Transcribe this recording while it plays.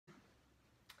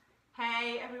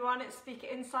Hey everyone, it's Speaker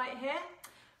Insight here.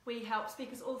 We help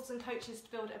speakers, authors and coaches to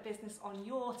build a business on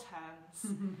your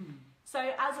terms.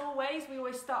 So as always, we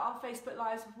always start our Facebook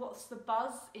Lives with what's the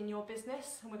buzz in your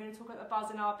business, and we're going to talk about the buzz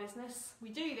in our business. We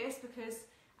do this because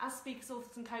as speakers,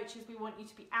 authors and coaches, we want you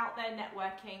to be out there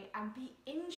networking and be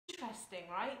interesting,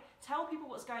 right? Tell people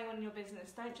what's going on in your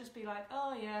business. Don't just be like,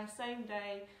 oh yeah, same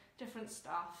day, different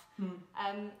stuff.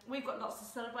 We've got lots to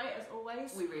celebrate as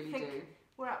always. We really do.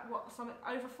 We're at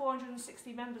over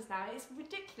 460 members now. It's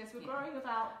ridiculous. We're growing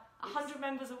about 100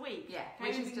 members a week. Yeah,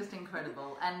 which is just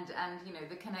incredible. And you know,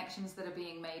 the connections that are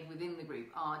being made within the group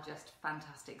are just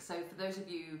fantastic. So for those of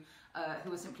you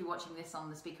who are simply watching this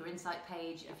on the Speaker Insight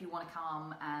page, if you want to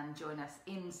come and join us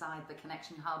inside the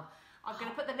Connection Hub, I'm going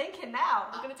to put the link in now.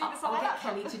 I'm going to do this on my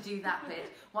laptop. I'll get Kelly to do that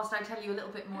bit whilst I tell you a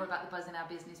little bit more about the buzz in our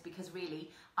business, because really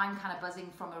I'm kind of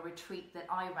buzzing from a retreat that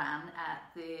I ran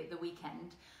at the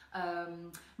weekend.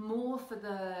 More for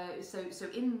the so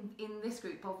in this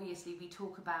group, obviously we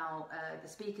talk about the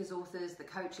speakers, authors, the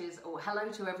coaches, or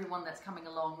hello to everyone that's coming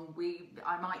along.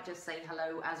 I might just say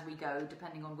hello as we go,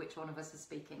 depending on which one of us is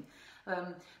speaking.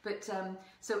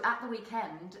 So at the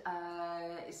weekend,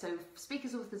 so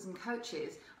speakers, authors and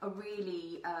coaches are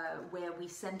really where we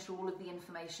centre all of the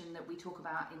information that we talk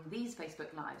about in these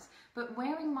Facebook Lives. But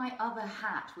wearing my other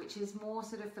hat, which is more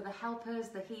sort of for the helpers,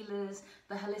 the healers,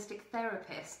 the holistic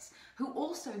therapists, who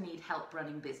also need help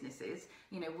running businesses.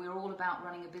 You know, we're all about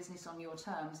running a business on your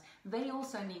terms. They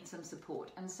also need some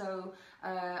support. And so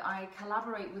I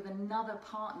collaborate with another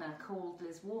partner called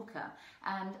Liz Walker.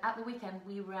 And at the weekend,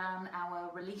 we ran our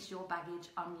Release Your Baggage,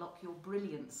 Unlock Your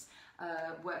Brilliance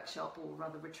workshop, or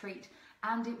rather retreat.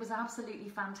 And it was absolutely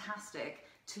fantastic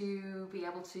to be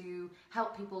able to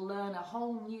help people learn a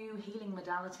whole new healing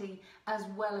modality, as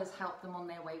well as help them on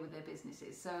their way with their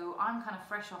businesses. So I'm kind of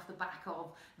fresh off the back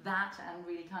of that and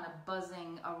really kind of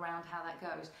buzzing around how that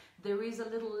goes. There is a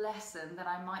little lesson that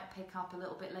I might pick up a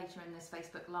little bit later in this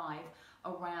Facebook Live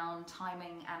around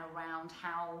timing and around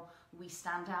how we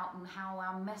stand out and how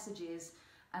our messages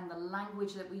and the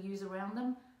language that we use around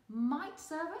them might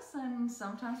serve us and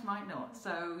sometimes might not.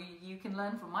 So you can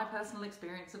learn from my personal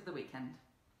experience of the weekend.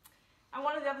 And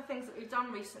one of the other things that we've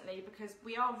done recently, because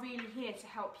we are really here to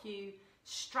help you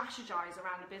strategize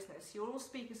around a business. You're all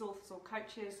speakers, authors or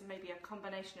coaches, and maybe a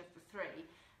combination of the three.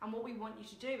 And what we want you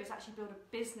to do is actually build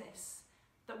a business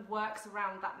that works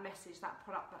around that message, that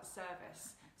product, that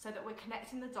service, so that we're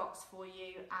connecting the dots for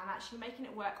you and actually making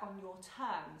it work on your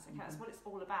terms. Okay, that's what it's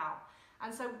all about.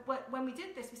 And so when we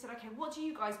did this, we said, okay, what do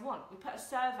you guys want? We put a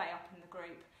survey up in the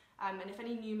group. And if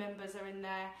any new members are in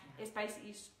there, it's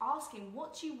basically asking,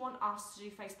 what do you want us to do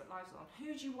Facebook Lives on?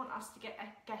 Who do you want us to get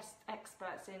guest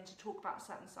experts in to talk about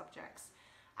certain subjects?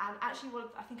 And actually,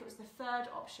 I think it was the third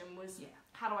option was,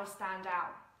 how do I stand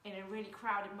out in a really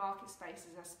crowded market space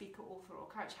as a speaker, author or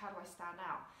coach? How do I stand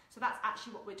out? So that's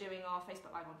actually what we're doing our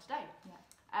Facebook Live on today.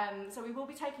 So we will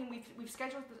be taking, we've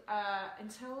scheduled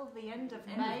until the end of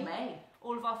May,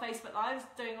 all of our Facebook Lives,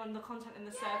 doing on the content in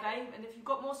the survey. And if you've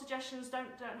got more suggestions, don't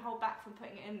hold back from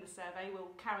putting it in the survey.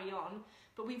 We'll carry on.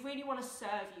 But we really want to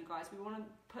serve you guys. We want to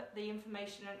put the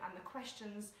information and the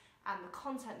questions and the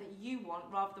content that you want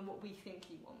rather than what we think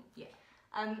you want.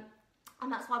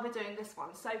 And that's why we're doing this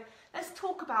one. So let's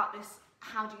talk about this,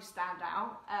 how do you stand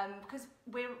out? Because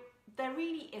there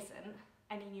really isn't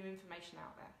any new information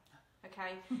out there.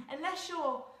 Okay, unless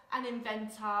you're an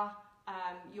inventor,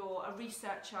 you're a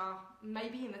researcher,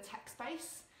 maybe in the tech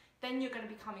space, then you're going to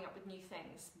be coming up with new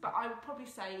things. But I would probably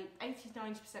say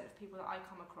 80–90% of people that I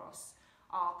come across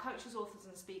are coaches, authors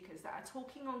and speakers that are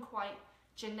talking on quite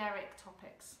generic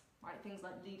topics, right? Things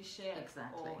like leadership,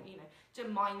 or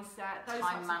mindset, those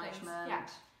time types management. Of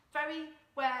things. Very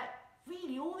where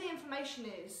really all the information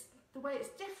is, the way it's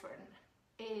different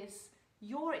is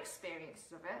your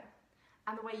experiences of it,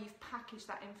 and the way you've packaged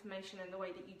that information and the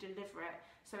way that you deliver it.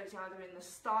 So it's either in the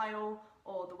style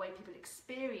or the way people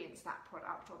experience that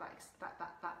product or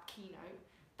that keynote.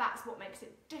 That's what makes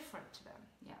it different to them.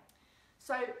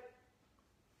 So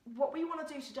what we want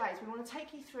to do today is we want to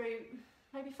take you through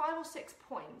maybe 5 or 6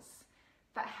 points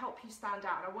that help you stand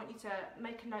out. And I want you to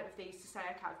make a note of these to say,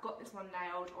 okay, I've got this one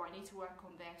nailed, or I need to work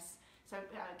on this. So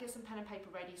get some pen and paper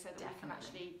ready so that we can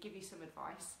actually give you some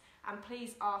advice. And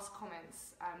please ask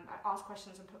comments, ask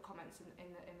questions and put comments in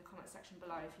the comment section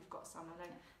below if you've got some.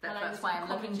 That's why I'm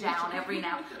looking down every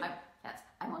now.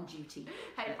 I'm on duty.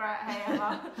 Hey Brett, hey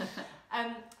Emma.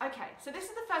 Okay, so this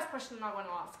is the first question I want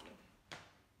to ask you.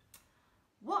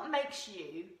 What makes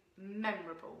you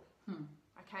memorable?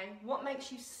 Okay, what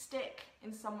makes you stick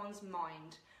in someone's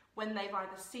mind when they've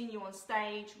either seen you on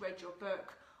stage, read your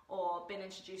book, or been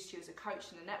introduced to you as a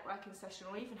coach in a networking session,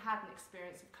 or even had an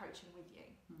experience of coaching with you.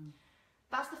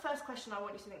 That's the first question I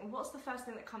want you to think. What's the first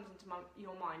thing that comes into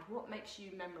your mind? What makes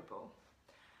you memorable?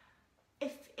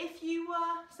 If you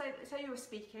were, say you were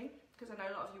speaking, because I know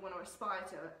a lot of you want to aspire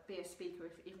to be a speaker,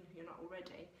 even if you're not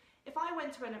already. If I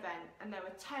went to an event and there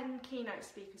were 10 keynote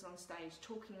speakers on stage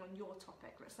talking on your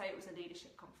topic, let's say it was a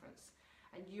leadership conference,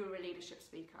 and you were a leadership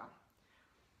speaker,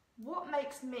 what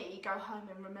makes me go home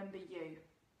and remember you?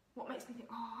 What makes me think,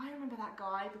 oh, I remember that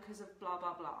guy because of blah,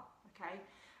 blah, blah, okay?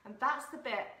 And that's the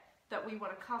bit that we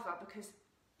want to cover, because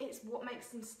it's what makes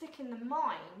them stick in the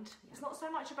mind. It's not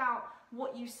so much about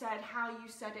what you said, how you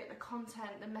said it, the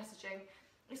content, the messaging.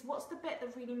 It's what's the bit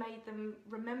that really made them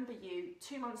remember you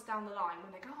 2 months down the line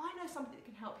when they go, oh, I know somebody that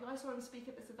can help you. I saw him speak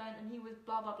at this event and he was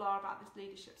blah, blah, blah about this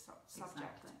leadership subject.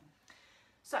 Exactly.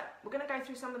 So we're going to go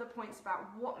through some of the points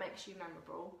about what makes you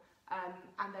memorable,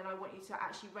 and then I want you to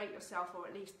actually rate yourself, or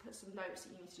at least put some notes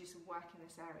that you need to do some work in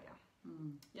this area.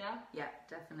 Yeah? Yeah,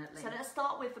 definitely. So let's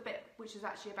start with the bit which is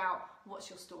actually about what's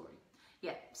your story.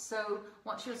 Yeah, so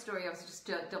what's your story? I was just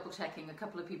double checking. A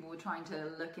couple of people were trying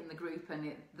to look in the group,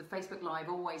 and the Facebook Live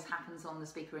always happens on the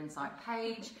Speaker Insight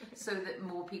page so that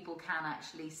more people can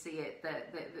actually see it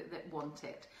that want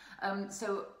it.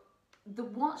 So the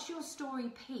what's your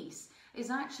story piece is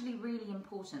actually really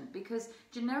important, because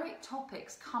generic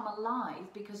topics come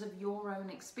alive because of your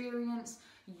own experience,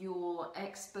 your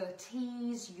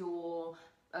expertise, your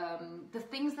the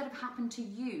things that have happened to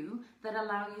you that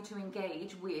allow you to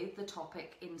engage with the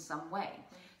topic in some way.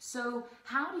 So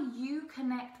how do you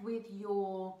connect with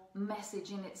your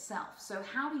message in itself? So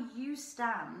how do you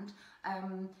stand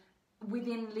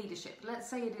within leadership? Let's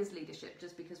say it is leadership,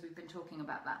 just because we've been talking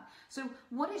about that. So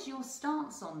what is your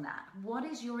stance on that? What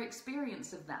is your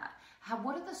experience of that?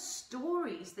 What are the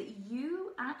stories that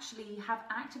you actually have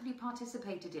actively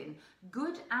participated in,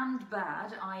 good and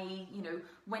bad, i.e.,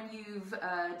 when you've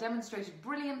demonstrated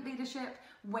brilliant leadership,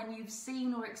 when you've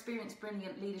seen or experienced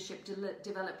brilliant leadership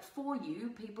developed for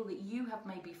you, people that you have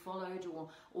maybe followed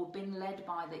or been led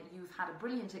by that you've had a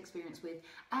brilliant experience with,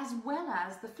 as well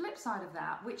as the flip side of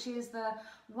that, which is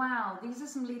wow, these are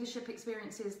some leadership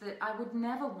experiences that I would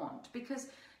never want, because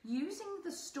using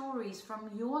the stories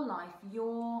from your life,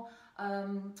 your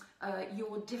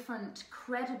different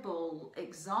credible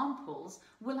examples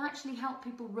will actually help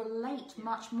people relate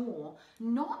much more,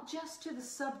 not just to the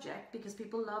subject, because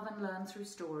people love and learn through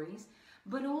stories,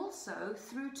 but also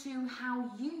through to how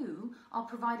you are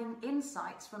providing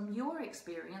insights from your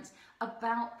experience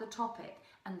about the topic.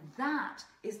 And that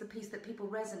is the piece that people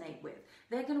resonate with.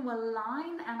 They're going to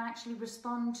align and actually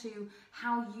respond to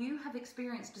how you have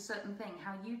experienced a certain thing,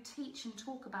 how you teach and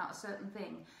talk about a certain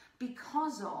thing,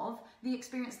 because of the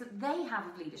experience that they have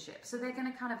of leadership. So they're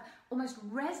going to kind of almost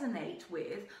resonate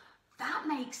with, that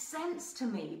makes sense to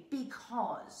me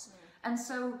because. And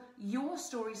so your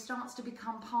story starts to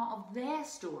become part of their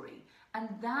story. And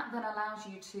that then allows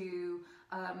you to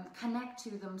connect to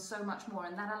them so much more,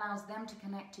 and that allows them to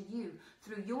connect to you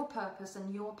through your purpose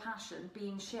and your passion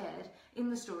being shared in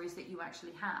the stories that you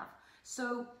actually have.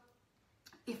 So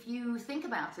if you think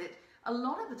about it, a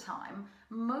lot of the time,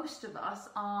 most of us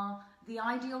are the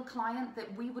ideal client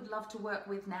that we would love to work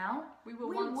with now. We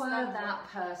were that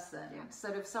person,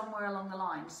 sort of somewhere along the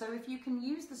line. So if you can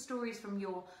use the stories from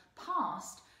your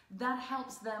past, that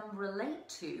helps them relate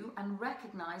to and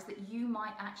recognize that you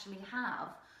might actually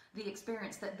have the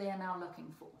experience that they're now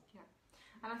looking for. Yeah,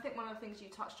 and I think one of the things you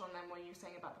touched on then when you were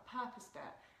saying about the purpose bit,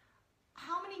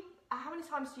 how many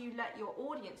times do you let your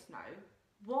audience know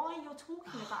why you're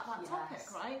talking about that topic,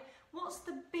 right? What's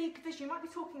the big vision? You might be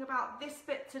talking about this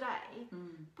bit today,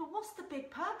 but what's the big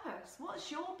purpose?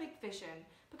 What's your big vision?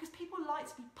 Because people like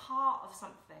to be part of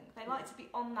something. They like to be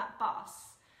on that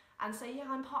bus and say, yeah,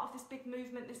 I'm part of this big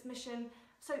movement, this mission.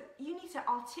 So you need to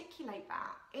articulate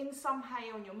that in some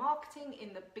way on your marketing,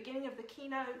 in the beginning of the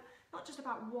keynote, not just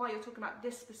about why you're talking about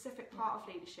this specific part of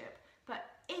leadership, but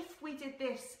if we did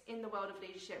this in the world of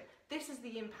leadership, this is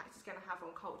the impact it's going to have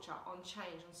on culture, on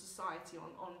change, on society, on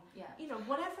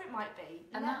whatever it might be.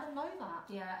 And let them know that.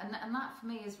 Yeah, and that for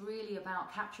me is really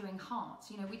about capturing hearts.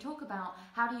 We talk about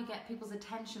how do you get people's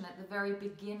attention at the very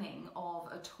beginning of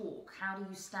a talk? How do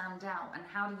you stand out? And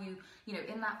how do you,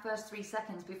 in that first 3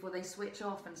 seconds before they switch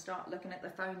off and start looking at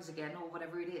their phones again or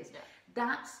whatever it is.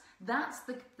 Yeah. That's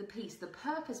the piece. The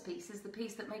purpose piece is the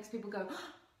piece that makes people go,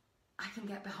 I can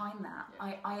get behind that.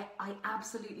 Yeah. I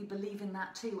absolutely believe in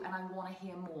that too, and I want to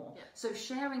hear more. Yeah. So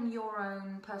sharing your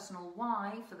own personal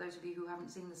why, for those of you who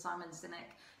haven't seen the Simon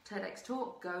Sinek TEDx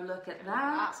talk, go look at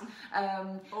that.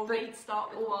 Or read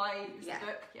Start With Why, yeah, the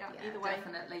book. Yeah, either way.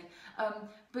 Definitely.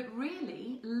 But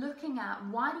really, looking at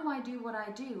why do I do what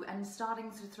I do and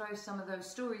starting to throw some of those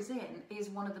stories in is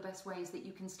one of the best ways that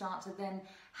you can start to then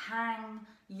hang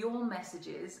your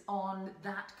messages on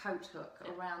that coat hook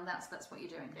around that's what you're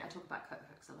doing. I talk about coat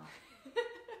hooks a lot.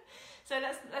 So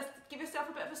let's give yourself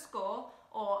a bit of a score,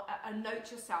 or a note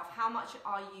to yourself. How much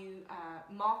are you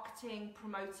marketing,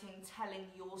 promoting, telling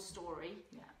your story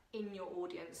in your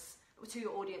audience, to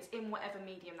your audience, in whatever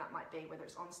medium that might be, whether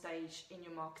it's on stage, in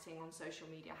your marketing, on social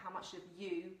media? How much of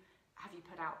you have you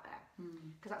put out there?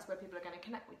 Because that's where people are going to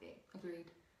connect with you.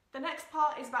 Agreed. The next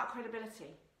part is about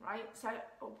credibility, right? So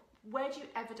where do you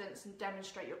evidence and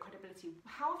demonstrate your credibility?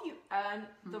 How have you earned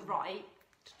the right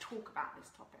to talk about this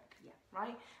topic?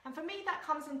 Right? And for me, that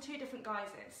comes in two different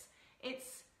guises.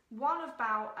 It's one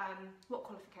about what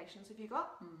qualifications have you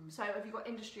got? So have you got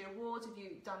industry awards? Have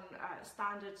you done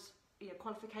standard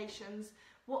qualifications?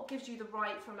 What gives you the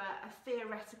right from a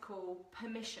theoretical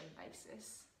permission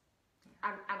basis?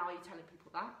 And are you telling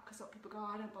people that? Because some people go,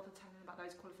 I don't bother telling them about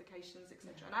those qualifications,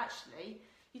 etc. And actually,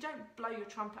 you don't blow your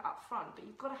trumpet up front, but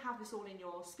you've got to have this all in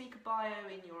your speaker bio,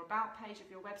 in your about page of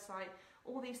your website,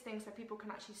 all these things so people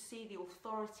can actually see the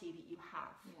authority that you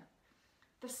have.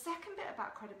 The second bit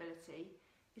about credibility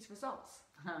is results,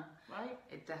 right?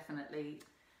 It definitely...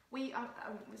 We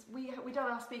did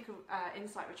our speaker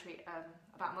insight retreat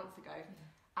about a month ago,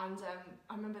 and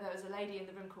I remember there was a lady in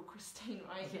the room called Christine,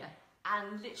 right?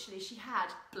 And literally she had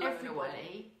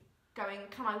everybody going,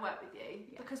 can I work with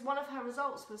you? Because one of her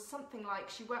results was something like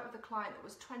she worked with a client that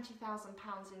was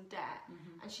 £20,000 in debt,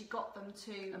 and she got them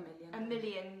to a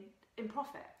million in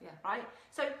profit, right?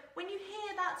 So when you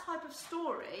hear that type of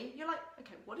story, you're like,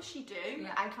 okay, what does she do?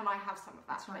 And can I have some of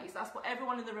that, please? That's what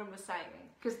everyone in the room was saying.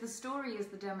 Because the story is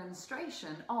the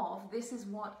demonstration of this is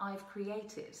what I've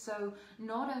created. So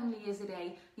not only is it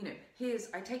a, here's,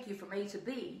 I take you from A to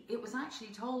B, it was actually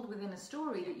told within a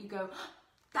story that you go,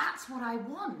 that's what I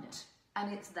want.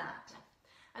 And it's that.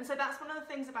 And so that's one of the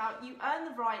things about, you earn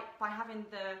the right by having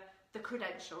the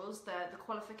credentials, the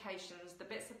qualifications, the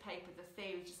bits of paper, the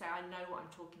theory to say, I know what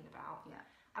I'm talking about.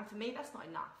 And for me, that's not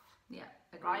enough.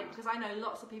 Right? Because I know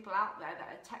lots of people out there that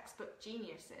are textbook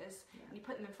geniuses, and you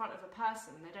put them in front of a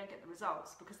person and they don't get the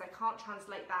results because they can't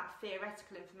translate that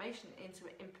theoretical information into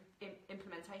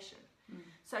implementation.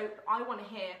 So I want to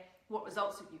hear, what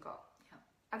results have you got?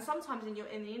 And sometimes in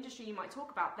the industry you might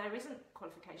talk about, there isn't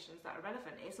qualifications that are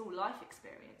relevant. It's all life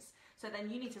experience. So then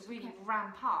you need to really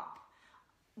ramp up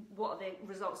what are the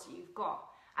results that you've got.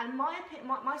 And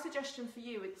my suggestion for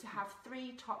you is to have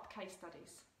 3 top case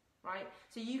studies, right?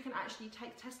 So you can actually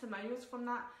take testimonials from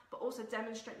that, but also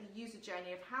demonstrate the user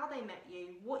journey of how they met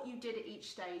you, what you did at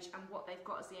each stage, and what they've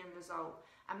got as the end result.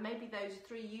 And maybe those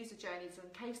 3 user journeys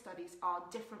and case studies are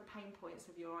different pain points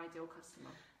of your ideal customer.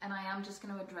 And I am just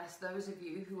going to address those of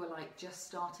you who are like just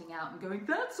starting out and going,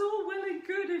 that's all well and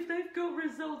good if they've got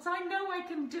results. I know I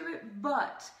can do it,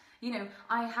 but...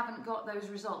 I haven't got those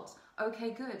results. Okay,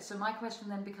 good. So my question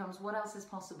then becomes, what else is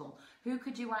possible? Who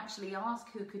could you actually ask?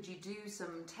 Who could you do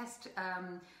some test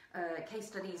case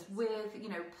studies with,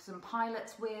 some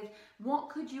pilots with? What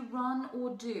could you run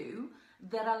or do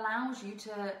that allows you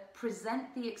to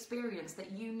present the experience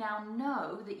that you now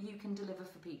know that you can deliver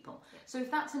for people? So if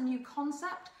that's a new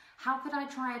concept, how could I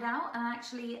try it out and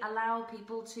actually allow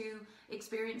people to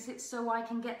experience it so I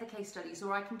can get the case studies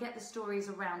or I can get the stories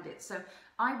around it? So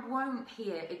I won't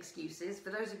hear excuses.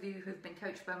 For those of you who've been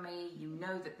coached by me, you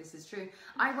know that this is true.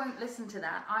 I won't listen to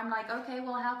that. I'm like, okay,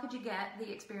 well, how could you get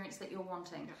the experience that you're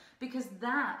wanting? Because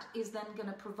that is then going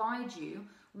to provide you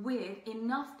with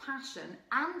enough passion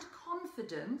and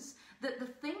confidence that the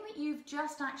thing that you've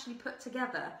just actually put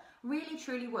together really,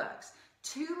 truly works.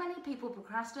 Too many people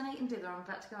procrastinate and dither. I'm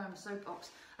about to go on a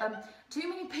soapbox. Too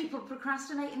many people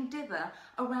procrastinate and dither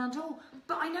around,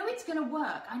 but I know it's going to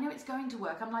work. I know it's going to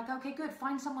work. I'm like, okay, good.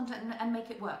 Find someone and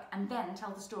make it work. And then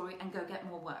tell the story and go get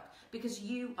more work. Because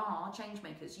you are change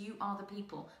makers. You are the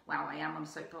people. Wow, I am on a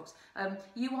soapbox.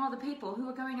 You are the people who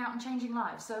are going out and changing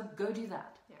lives. So go do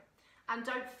that. And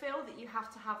don't feel that you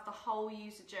have to have the whole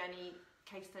user journey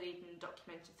case studied and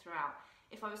documented throughout.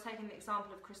 If I was taking the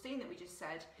example of Christine that we just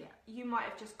said, you might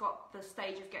have just got the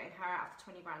stage of getting her out of the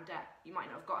 20 grand debt. You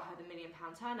might not have got her the £1 million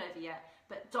turnover yet,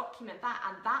 but document that,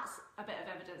 and that's a bit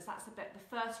of evidence. That's the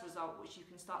first result, which you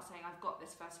can start saying, I've got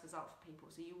this first result for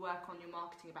people. So you work on your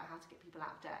marketing about how to get people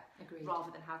out of debt, rather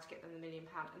than how to get them the £1 million,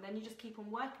 and then you just keep on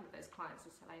working with those clients,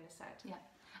 as Helena said.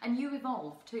 And you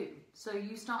evolve too. So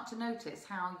you start to notice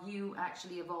how you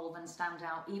actually evolve and stand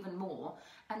out even more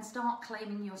and start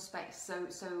claiming your space.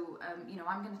 So you know,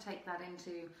 I'm going to take that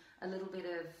into a little bit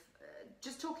of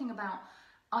just talking about,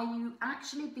 are you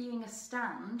actually being a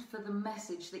stand for the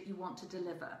message that you want to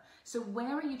deliver? So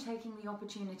where are you taking the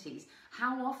opportunities?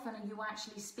 How often are you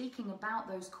actually speaking about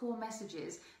those core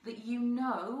messages that you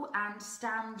know and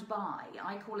stand by?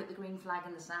 I call it the green flag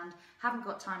in the sand. Haven't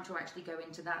got time to actually go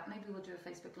into that. Maybe we'll do a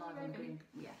Facebook Live on green.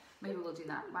 Yeah, maybe we'll do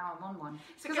that. Wow, I'm on one.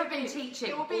 Because I've been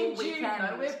teaching all weekend. June,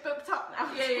 though. We're booked up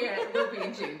now. Yeah, it will be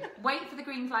in June. Wait for the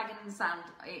green flag in the sand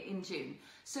in June.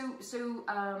 So do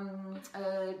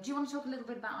you want to talk a little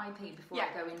bit about IP before I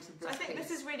go into this? So I think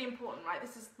this is really important, right?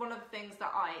 This is one of the things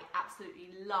that I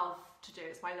absolutely love to do.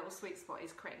 It's my little sweet spot,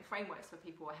 is creating frameworks for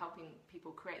people or helping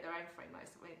people create their own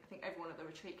frameworks. I think everyone at the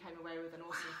retreat came away with an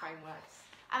awesome framework.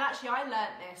 And actually I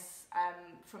learnt this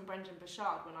from Brendan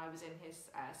Burchard when I was in his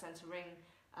Centre Ring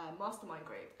mastermind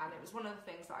group, and it was one of the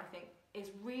things that I think is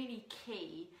really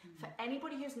key for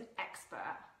anybody who's an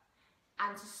expert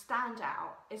and to stand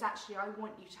out. Is actually, I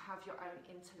want you to have your own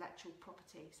intellectual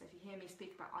property. So if you hear me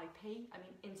speak about IP, I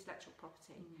mean intellectual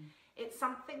property. It's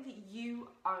something that you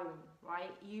own,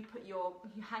 right? You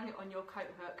hang it on your coat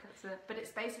hook. But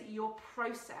it's basically your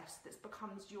process that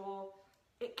becomes your.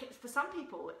 For some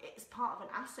people, it's part of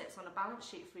an asset. It's on a balance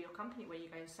sheet for your company where you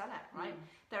go and sell it, right?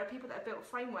 There are people that have built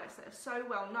frameworks that are so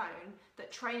well known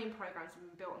that training programs have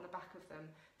been built on the back of them,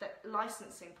 that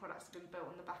licensing products have been built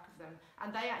on the back of them, and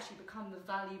they actually become the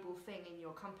valuable thing in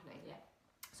your company. Yeah.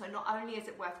 So not only is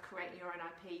it worth creating your own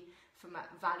IP from a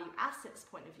value assets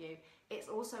point of view, it's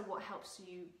also what helps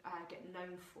you get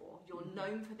known for. You're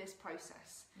known for this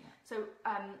process. Yeah. So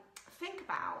think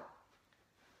about,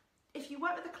 if you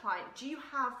work with a client, do you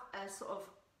have a sort of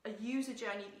a user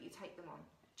journey that you take them on?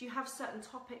 Do you have certain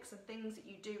topics and things that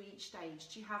you do each stage?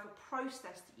 Do you have a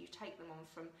process that you take them on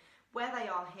from where they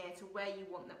are here to where you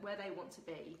want them, where they want to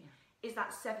be? Yeah. Is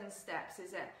that 7 steps?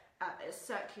 Is it a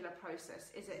circular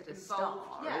process? Is it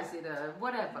involved? Is it a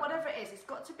whatever? Whatever it is, it's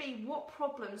got to be, what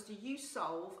problems do you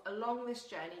solve along this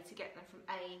journey to get them from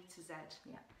A to Z?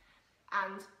 Yeah.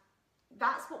 And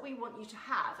that's what we want you to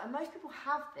have, and most people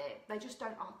have it, they just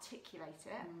don't articulate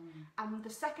it. And the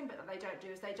second bit that they don't do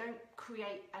is they don't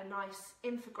create a nice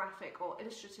infographic or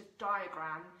illustrative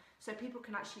diagram so people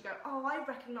can actually go, oh, I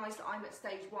recognise that I'm at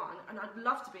stage 1 and I'd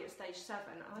love to be at stage 7,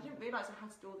 and I didn't realise I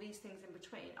had to do all these things in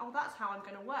between. Oh, that's how I'm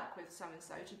going to work with so and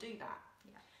so to do that.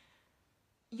 Yeah.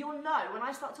 You'll know when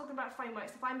I start talking about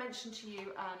frameworks, if I mention to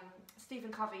you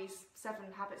Stephen Covey's 7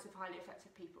 Habits of Highly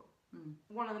Effective People,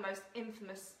 one of the most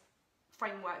infamous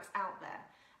frameworks out there,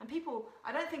 and people,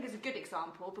 I don't think is a good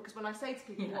example, because when I say to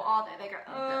people what are they go,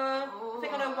 I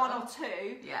think I know 1 or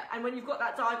 2, and when you've got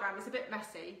that diagram it's a bit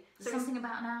messy. So something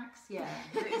about an axe,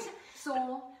 it's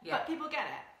saw, but people get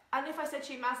it. And if I said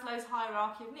to you Maslow's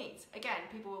hierarchy of needs, again,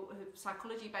 people who are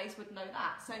psychology based would know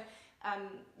that. So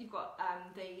you've got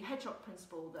the hedgehog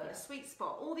principle, the sweet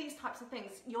spot, all these types of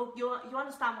things. You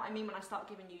understand what I mean when I start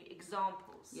giving you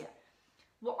examples.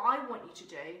 What I want you to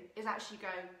do is actually go,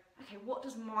 okay, what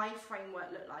does my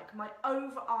framework look like? My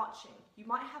overarching, you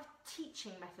might have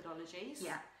teaching methodologies.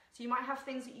 So you might have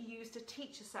things that you use to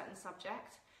teach a certain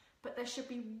subject, but there should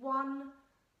be one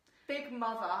big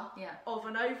mother of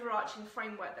an overarching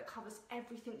framework that covers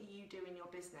everything that you do in your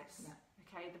business.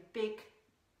 Okay, the big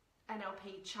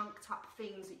NLP chunked up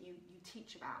themes that you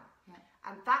teach about.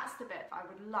 And that's the bit that I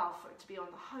would love for it to be on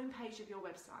the homepage of your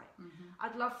website.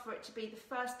 I'd love for it to be the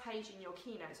first page in your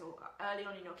keynotes, or early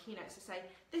on in your keynotes, to say,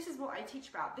 this is what I teach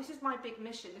about, this is my big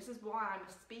mission, this is why I'm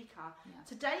a speaker.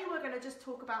 Today we're going to just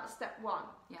talk about step 1.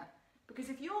 Because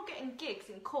if you're getting gigs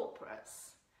in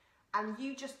corporates and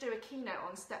you just do a keynote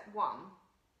on step 1,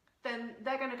 then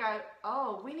they're going to go,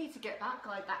 oh, we need to get that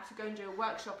guy back to go and do a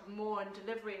workshop and more and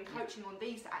delivery and coaching on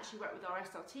these to actually work with our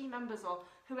SLT members or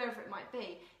whoever it might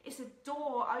be. It's a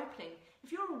door opening.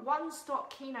 If you're a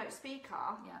one-stop keynote speaker,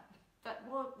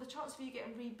 the chance of you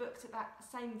getting rebooked at that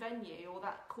same venue or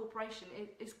that corporation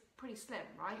is pretty slim,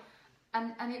 right?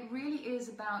 And it really is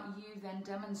about you then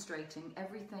demonstrating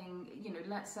everything.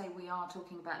 Let's say we are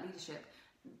talking about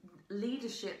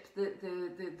leadership,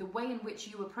 the way in which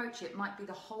you approach it might be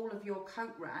the whole of your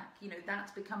coat rack,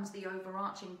 that becomes the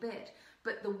overarching bit,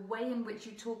 but the way in which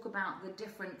you talk about the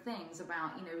different things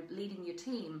about, leading your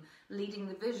team, leading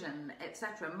the vision,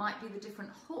 etc., might be the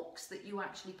different hooks that you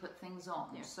actually put things on.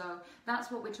 So that's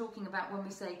what we're talking about when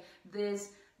we say there's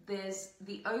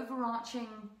the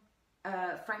overarching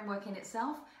framework in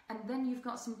itself, and then you've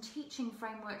got some teaching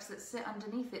frameworks that sit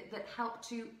underneath it that help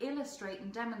to illustrate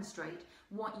and demonstrate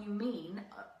what you mean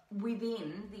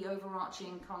within the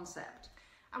overarching concept.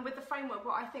 And with the framework,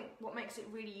 what makes it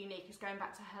really unique is going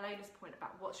back to Helena's point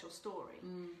about what's your story.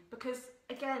 Because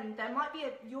again, there might be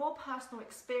your personal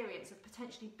experience of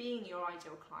potentially being your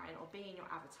ideal client or being your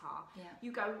avatar. Yeah.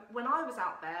 You go, when I was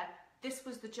out there, this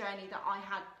was the journey that I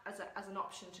had as an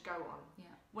option to go on. Yeah.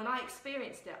 When I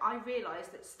experienced it, I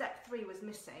realised that step 3 was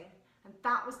missing, and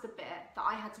that was the bit that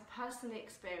I had to personally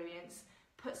experience,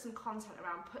 put some content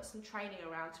around, put some training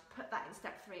around to put that in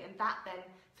step 3, and that then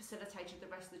facilitated the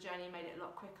rest of the journey and made it a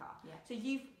lot quicker. Yeah. So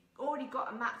you've already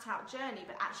got a mapped out journey,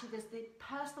 but actually there's the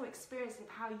personal experience of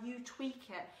how you tweak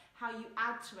it, how you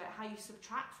add to it, how you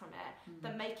subtract from it,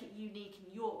 that make it unique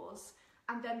and yours.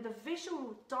 And then the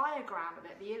visual diagram of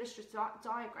it, the illustrative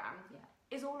diagram,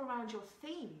 is all around your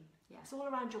theme. Yeah. It's all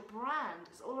around your brand.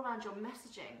 It's all around your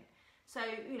messaging. So,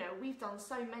 you know, we've done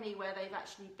so many where they've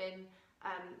actually been,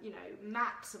 you know,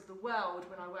 maps of the world.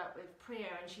 When I worked with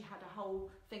Priya, and she had a whole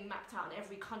thing mapped out, and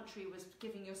every country was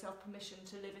giving yourself permission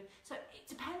to live in. So it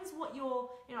depends what you're,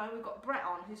 you know, we've got Brett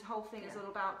on, whose whole thing is all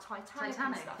about Titanic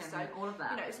and stuff. And so all of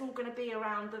that. You know, it's all going to be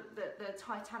around the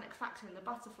Titanic factor and the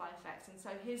butterfly effect. And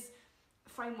so his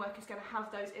framework is going to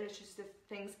have those illustrative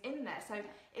things in there. So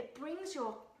it brings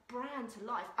your brand to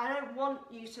life. I don't want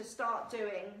you to start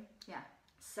doing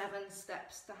 7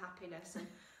 steps to happiness, and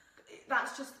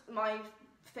that's just my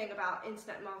thing about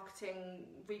internet marketing,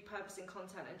 repurposing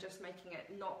content and just making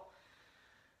it not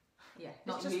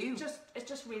it's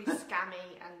just really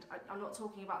scammy. And I'm not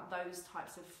talking about those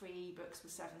types of free books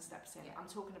with 7 steps in. I'm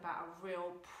talking about a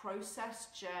real process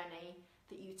journey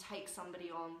that you take somebody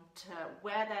on to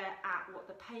where they're at, what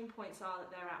the pain points are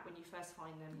that they're at when you first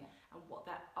find them, and what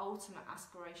their ultimate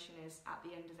aspiration is at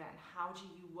the end of it, and how do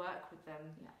you work with them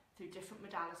through different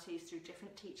modalities, through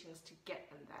different teachings to get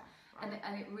them there. Right?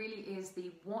 And it really is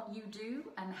the what you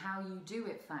do and how you do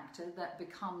it factor that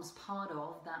becomes part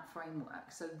of that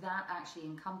framework. So that actually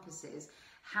encompasses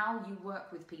how you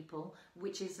work with people,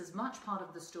 which is as much part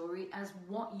of the story as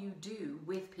what you do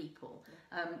with people,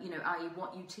 you know, i.e.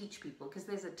 what you teach people, because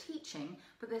there's a teaching,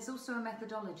 but there's also a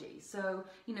methodology. So,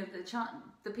 you know,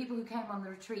 the people who came on the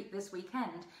retreat this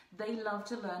weekend, they love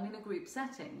to learn in a group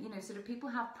setting, you know, sort of people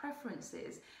have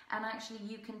preferences, and actually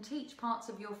you can teach parts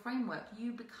of your framework.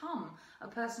 You become a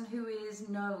person who is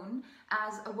known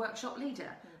as a workshop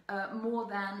leader more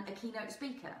than a keynote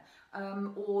speaker.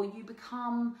 Or you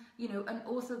become, you know, an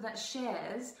author that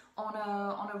shares on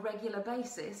a regular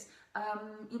basis,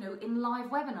 you know, in live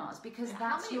webinars, because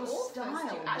that's your style,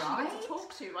 do you actually get to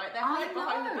talk to, right? They're hiding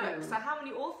behind the book. So how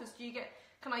many authors do you get?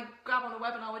 Can I grab on a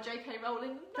webinar with J.K.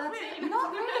 Rowling?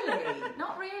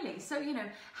 Not really. So, you know,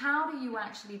 how do you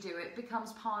actually do it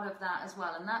becomes part of that as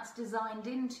well, and that's designed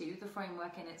into the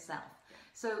framework in itself.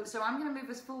 So I'm going to move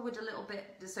us forward a little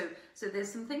bit. So there's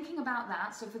some thinking about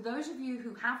that. So for those of you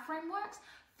who have frameworks,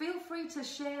 feel free to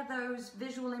share those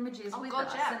visual images with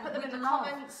us. Put them in the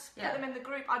comments, put them in the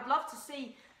group. I'd love to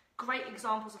see great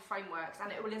examples of frameworks,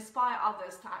 and it will inspire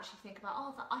others to actually think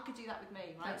about, I could do that with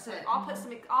me, right? I'll put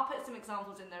some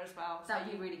examples in there as well.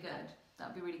 That'd be really good.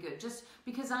 That'd be really good. Just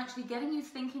because actually getting you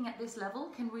thinking at this level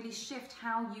can really shift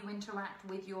how you interact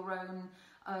with your own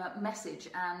message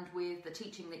and with the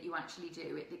teaching that you actually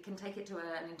do. It can take it to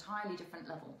an entirely different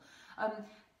level.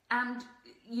 And,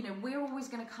 you know, we're always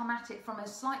going to come at it from a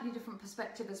slightly different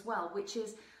perspective as well, which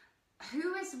is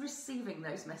who is receiving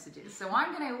those messages? So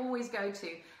I'm going to always go to,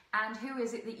 and who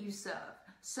is it that you serve?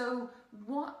 So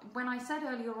when I said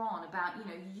earlier on about, you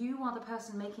know, you are the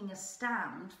person making a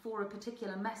stand for a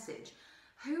particular message,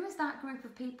 who is that group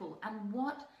of people, and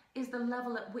what is the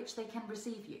level at which they can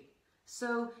receive you?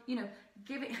 So, you know,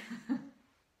 give it,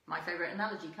 my favourite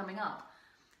analogy coming up,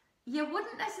 you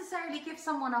wouldn't necessarily give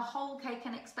someone a whole cake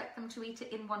and expect them to eat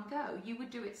it in one go. You would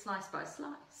do it slice by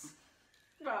slice.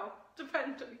 Well,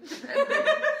 depending.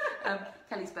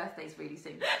 Kelly's birthday's really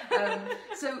soon.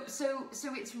 So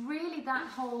it's really that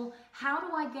whole, how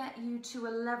do I get you to a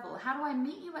level? How do I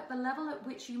meet you at the level at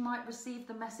which you might receive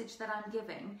the message that I'm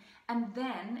giving, and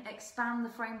then expand the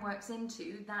frameworks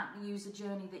into that user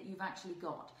journey that you've actually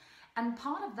got? And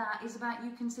part of that is about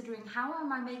you considering, how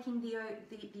am I making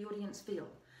the audience feel?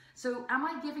 So am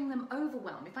I giving them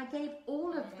overwhelm? If I gave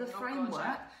all of the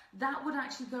framework, that would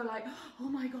actually go like, oh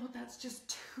my God, that's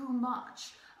just too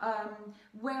much.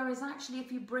 Whereas actually,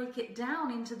 if you break it down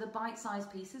into the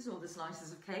bite-sized pieces or the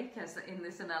slices of cake, as in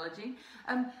this analogy,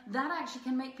 that actually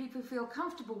can make people feel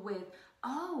comfortable with,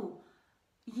 oh,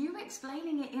 you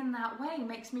explaining it in that way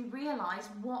makes me realize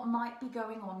what might be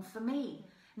going on for me.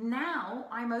 Now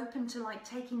I'm open to like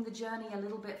taking the journey a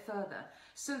little bit further.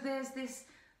 So there's this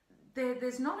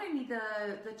there's not only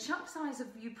the chunk size of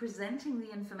you presenting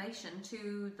the information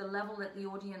to the level that the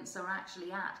audience are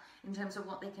actually at in terms of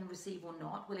what they can receive or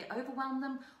not. Will it overwhelm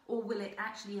them, or will it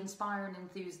actually inspire and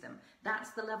enthuse them?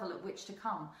 That's the level at which to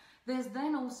come. There's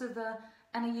then also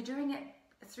and are you doing it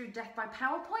through death by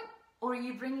PowerPoint, or are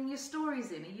you bringing your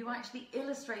stories in? Are you actually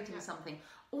illustrating something?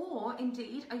 Or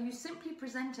indeed, are you simply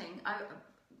presenting?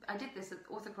 I did this at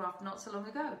Authorcraft not so long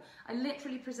ago. I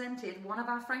literally presented one of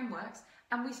our frameworks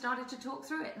and we started to talk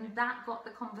through it, and that got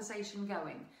the conversation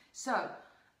going. So,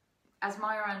 as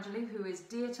Maya Angelou, who is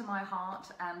dear to my heart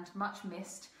and much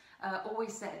missed,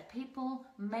 always said, people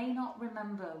may not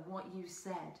remember what you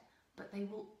said, but they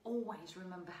will always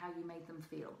remember how you made them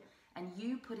feel. And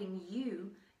you putting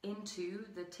you into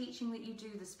the teaching that you do,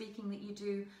 the speaking that you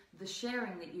do, the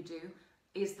sharing that you do,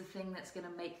 is the thing that's going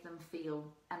to make them feel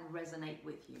and resonate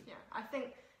with you. Yeah, I think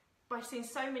by seeing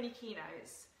so many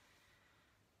keynotes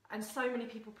and so many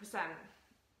people present,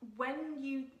 when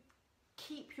you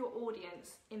keep your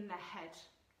audience in their head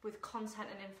with content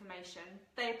and information,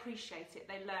 they appreciate it,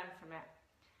 they learn from it.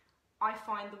 I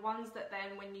find the ones that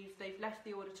then when they've left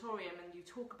the auditorium and you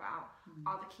talk about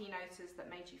are the keynoters that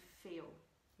made you feel.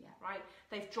 Yeah. Right?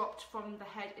 They've dropped from the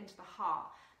head into the heart.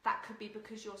 That could be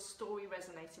because your story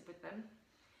resonated with them.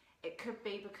 It could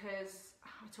be because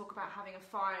I talk about having a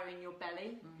fire in your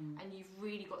belly and you've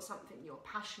really got something you're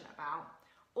passionate about,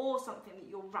 or something that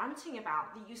you're ranting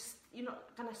about, that you're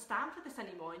not going to stand for this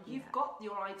anymore, and you've got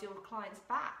your ideal clients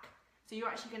back. So you're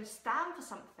actually going to stand for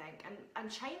something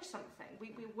and change something.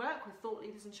 We work with thought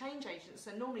leaders and change agents,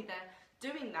 so normally they're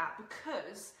doing that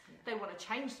because they want to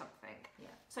change something. Yeah.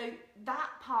 So that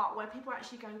part where people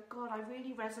actually go, God, I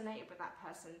really resonated with that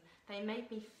person. They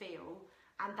made me feel,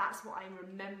 and that's what I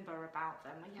remember about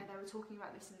them. And yeah, they were talking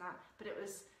about this and that, but it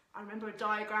was, I remember a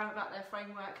diagram about their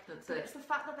framework. But it's the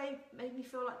fact that they made me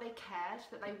feel like they cared,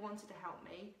 that they wanted to help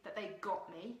me, that they got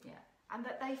me. Yeah. And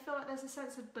that they feel like there's a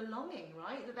sense of belonging,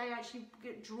 right? That they actually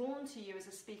get drawn to you as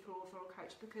a speaker, author, or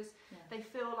coach because they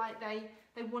feel like they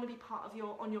want to be part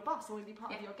of on your bus, or want to be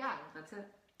part of your gang. That's it.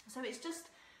 So it's just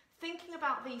thinking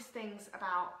about these things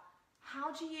about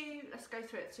how do you, let's go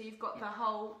through it. So you've got the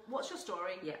whole, what's your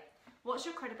story? Yeah. What's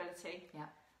your credibility? Yeah.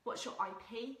 What's your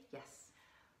IP? Yes.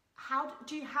 How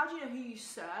do you know who you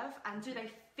serve, and do they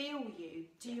feel you?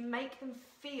 Do you make them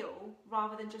feel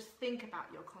rather than just think about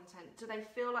your content? Do they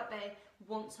feel like they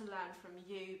want to learn from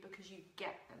you because you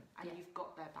get them and you've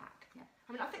got their back? Yeah.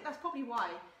 I mean, I think that's probably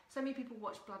why so many people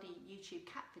watch bloody YouTube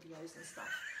cat videos and stuff.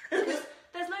 Because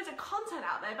there's loads of content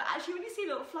out there, but actually when you see a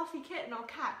little fluffy kitten or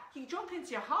cat, you drop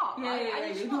into your heart, right? Yeah,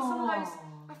 and it's not some of those.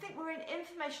 I think we're in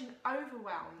information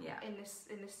overwhelm in this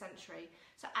century.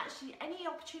 So actually, any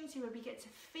opportunity where we get to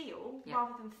feel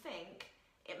rather than think,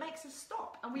 it makes us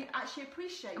stop, and we actually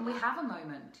appreciate. And we have a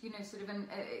moment, sort of.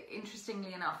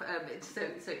 Interestingly enough,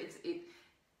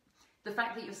 the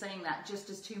fact that you're saying that just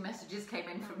as two messages came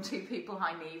in from two people,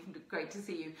 hi Neve, great to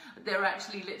see you. They're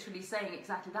actually literally saying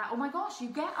exactly that. Oh my gosh, you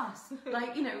get us,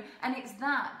 and it's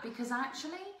that because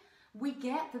actually. We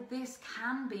get that this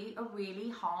can be a really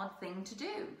hard thing to do.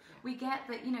 Yeah. We get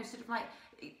that, sort of like,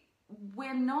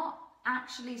 we're not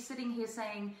actually sitting here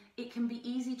saying it can be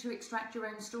easy to extract your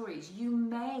own stories. You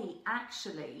may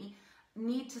actually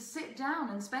need to sit down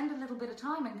and spend a little bit of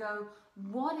time and go,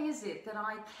 what is it that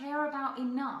I care about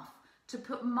enough to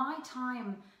put my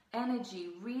time,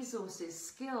 energy, resources,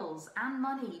 skills, and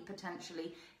money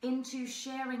potentially into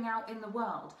sharing out in the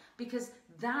world? Because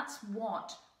that's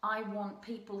what I want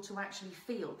people to actually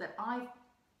feel, that I've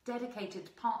dedicated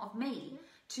part of me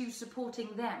to supporting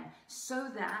them, so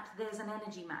that there's an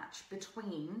energy match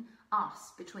between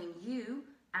us, between you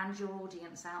and your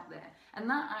audience out there. And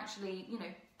that actually,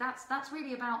 that's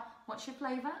really about what's your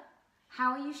flavour,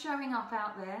 how are you showing up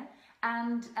out there,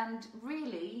 and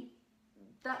really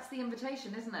that's the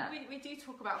invitation, isn't it? We do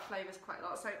talk about flavours quite a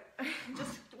lot, so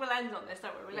we'll end on this,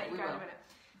 don't we? We'll let you go in a minute.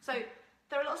 So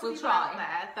there are lots of people out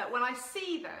there that when I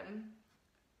see them,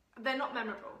 they're not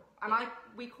memorable. And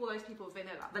we call those people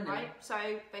vanilla, right? So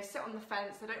they sit on the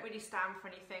fence, they don't really stand for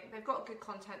anything, they've got good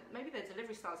content, maybe their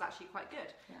delivery style is actually quite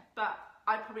good, but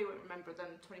I probably wouldn't remember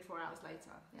them 24 hours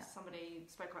later. Somebody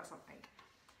spoke about something.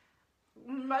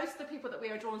 Most of the people that we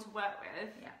are drawn to work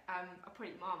with are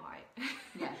pretty Marmite.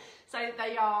 So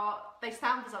they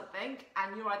stand for something,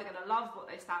 and you're either going to love what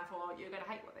they stand for, or you're going to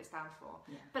hate what they stand for.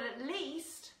 But at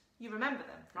least you remember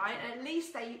them, right? And at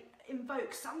least they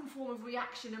invoke some form of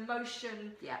reaction,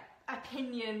 emotion,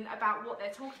 opinion about what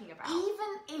they're talking about.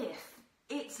 Even if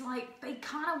it's like they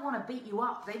kind of want to beat you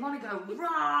up, they want to go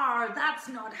roar, that's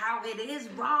not how it is,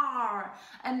 roar.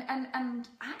 And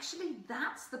actually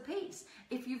that's the piece.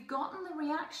 If you've gotten the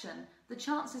reaction the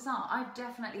chances are, I've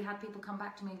definitely had people come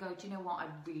back to me and go, do you know what, I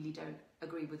really don't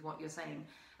agree with what you're saying.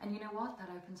 And you know what, that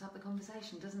opens up the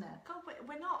conversation, doesn't it? God,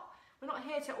 we're not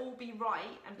here to all be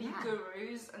right and be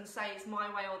gurus and say it's my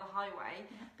way or the highway,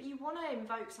 but you want to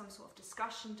invoke some sort of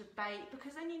discussion, debate,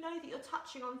 because then you know that you're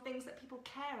touching on things that people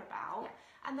care about,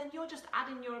 and then you're just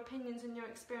adding your opinions and your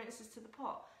experiences to the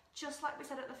pot. Just like we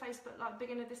said at the Facebook Live,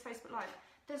 beginning of this Facebook Live,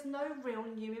 there's no real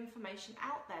new information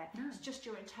out there. No. It's just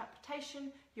your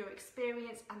interpretation, your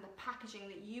experience, and the packaging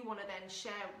that you want to then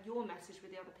share your message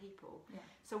with the other people. Yeah.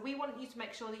 So we want you to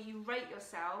make sure that you rate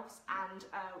yourselves and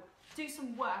do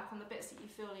some work on the bits that you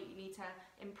feel that you need to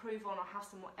improve on or have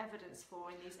some more evidence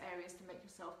for in these areas to make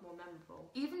yourself more memorable.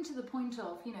 Even to the point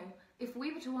of, you know, if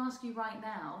we were to ask you right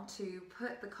now to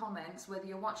put the comments, whether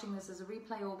you're watching this as a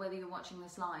replay or whether you're watching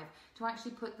this live, to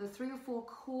actually put the 3 or 4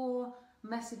 core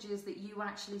messages that you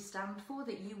actually stand for,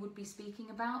 that you would be speaking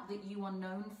about, that you are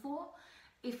known for.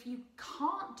 If you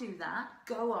can't do that,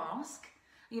 go ask.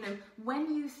 You know,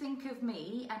 when you think of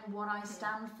me and what I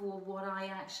stand for, what I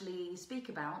actually speak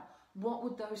about, what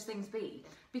would those things be?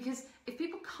 Because if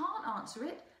people can't answer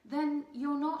it, then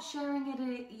you're not sharing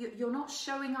it, you're not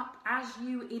showing up as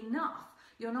you enough.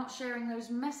 You're not sharing those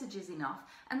messages enough,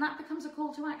 and that becomes a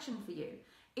call to action for you.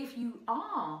 If you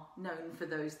are known for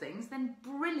those things, then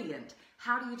brilliant.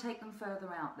 How do you take them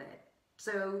further out there?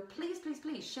 So please, please,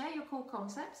 please share your core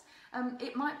concepts.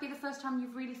 It might be the first time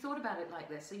you've really thought about it like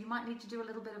this, so you might need to do a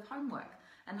little bit of homework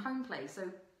and home play. So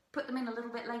put them in a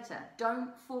little bit later.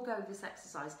 Don't forego this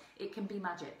exercise. It can be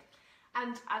magic.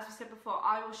 And as we said before,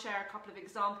 I will share a couple of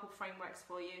example frameworks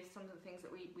for you, some of the things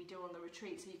that we do on the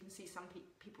retreat, so you can see some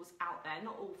people's out there,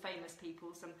 not all famous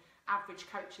people, some average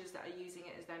coaches that are using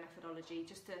it as their methodology,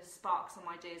 just to spark some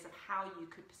ideas of how you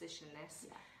could position this.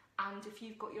 Yeah. And if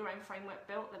you've got your own framework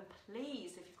built, then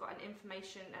please, if you've got an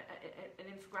information, an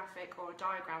infographic or a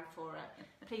diagram for it,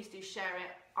 please do share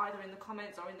it either in the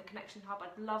comments or in the Connection Hub.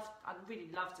 I'd really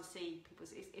love to see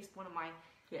people's, it's one of my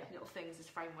little things, is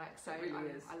framework, so it really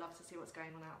is. I love to see what's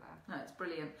going on out there. No, it's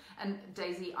brilliant. And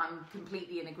Daisy, I'm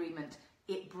completely in agreement.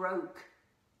 It broke.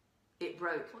 It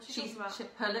broke.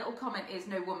 Her little comment is,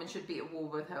 no woman should be at war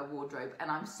with her wardrobe,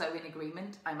 and I'm so in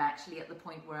agreement. I'm actually at the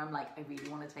point where I'm like, I really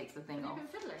want to take the thing off.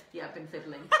 You've been fiddling? Yeah, I've been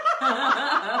fiddling.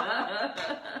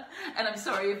 And I'm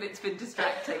sorry if it's been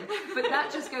distracting, but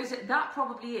that just goes, that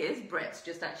probably is, Brett's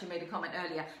just actually made a comment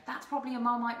earlier, that's probably a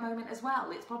Marmite moment as well.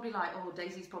 It's probably like, oh,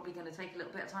 Daisy's probably going to take a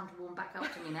little bit of time to warm back up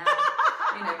to me now.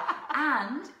 You know,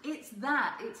 and it's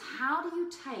how do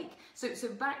you take, so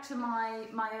back to my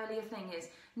earlier thing is,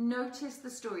 notice the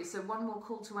story. So one more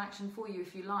call to action for you,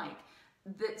 if you like,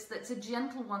 that's a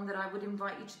gentle one that I would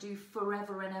invite you to do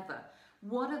forever and ever.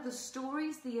 What are the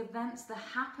stories, the events, the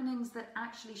happenings that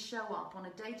actually show up on a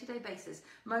day-to-day basis,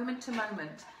 moment to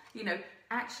moment? You know,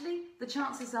 actually, the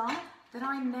chances are that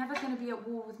I'm never going to be at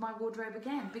war with my wardrobe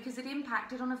again because it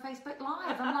impacted on a Facebook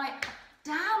Live. I'm like,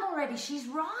 damn already, she's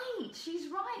right.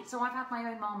 So I've had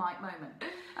my own Marmite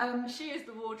moment. She is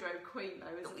the wardrobe queen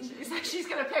though, isn't she? So she's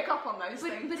going to pick up on those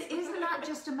things. But isn't that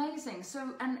just amazing? So,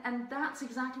 and that's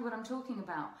exactly what I'm talking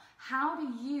about. How do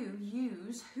you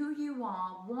use who you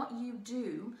are, what you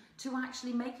do, to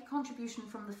actually make a contribution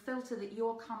from the filter that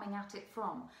you're coming at it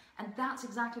from? And that's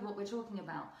exactly what we're talking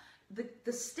about.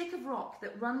 The stick of rock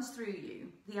that runs through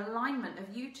you, the alignment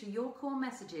of you to your core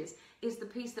messages, is the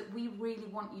piece that we really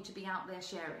want you to be out there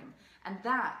sharing. And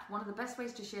that, one of the best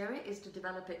ways to share it is to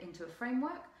develop it into a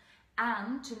framework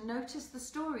and to notice the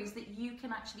stories that you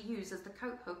can actually use as the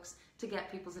coat hooks to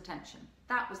get people's attention.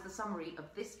 That was the summary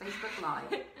of this Facebook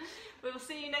Live. We'll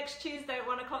see you next Tuesday at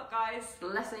 1 o'clock, guys.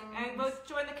 Blessings. And we'll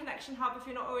join the Connection Hub if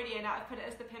you're not already in it. I've put it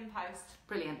as the pin post.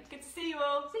 Brilliant. Good to see you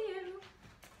all. See you.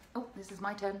 Oh, this is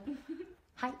my turn.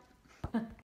 Hi.